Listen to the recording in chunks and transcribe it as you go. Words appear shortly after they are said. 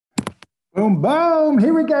Boom, boom.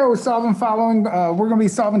 Here we go. We're going to be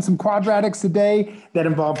solving some quadratics today that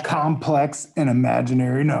involve complex and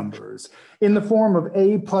imaginary numbers in the form of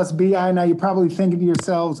a plus bi. Now, you're probably thinking to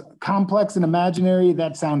yourselves, complex and imaginary,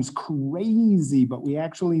 that sounds crazy, but we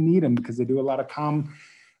actually need them because they do a lot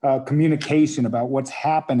of communication about what's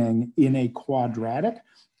happening in a quadratic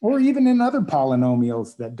or even in other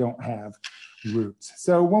polynomials that don't have roots.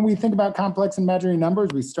 So when we think about complex and imaginary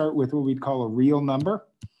numbers, we start with what we'd call a real number.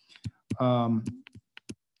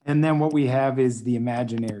 And then what we have is the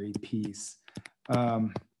imaginary piece.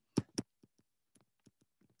 In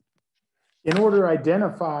order to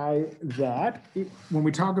identify that, when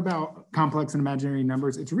we talk about complex and imaginary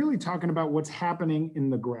numbers, it's really talking about what's happening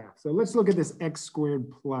in the graph. So let's look at this x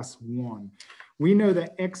squared plus 1. We know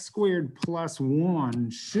that x squared plus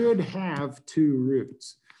 1 should have two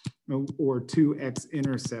roots or two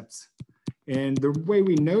x-intercepts. And the way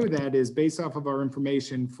we know that is based off of our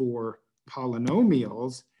information for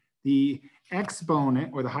polynomials. The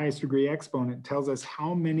exponent, or the highest degree exponent, tells us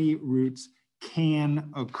how many roots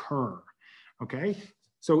can occur, okay?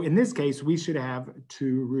 So in this case, we should have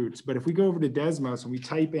two roots. But if we go over to Desmos and we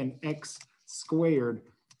type in x squared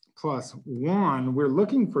plus 1, we're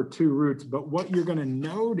looking for two roots. But what you're going to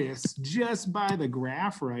notice just by the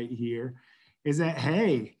graph right here is that,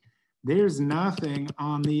 hey, there's nothing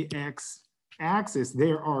on the x-axis.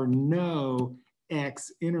 There are no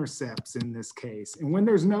x-intercepts in this case. And when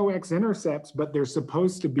there's no x-intercepts, but there's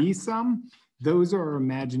supposed to be some, those are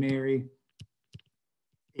imaginary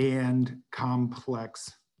and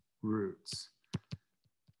complex roots.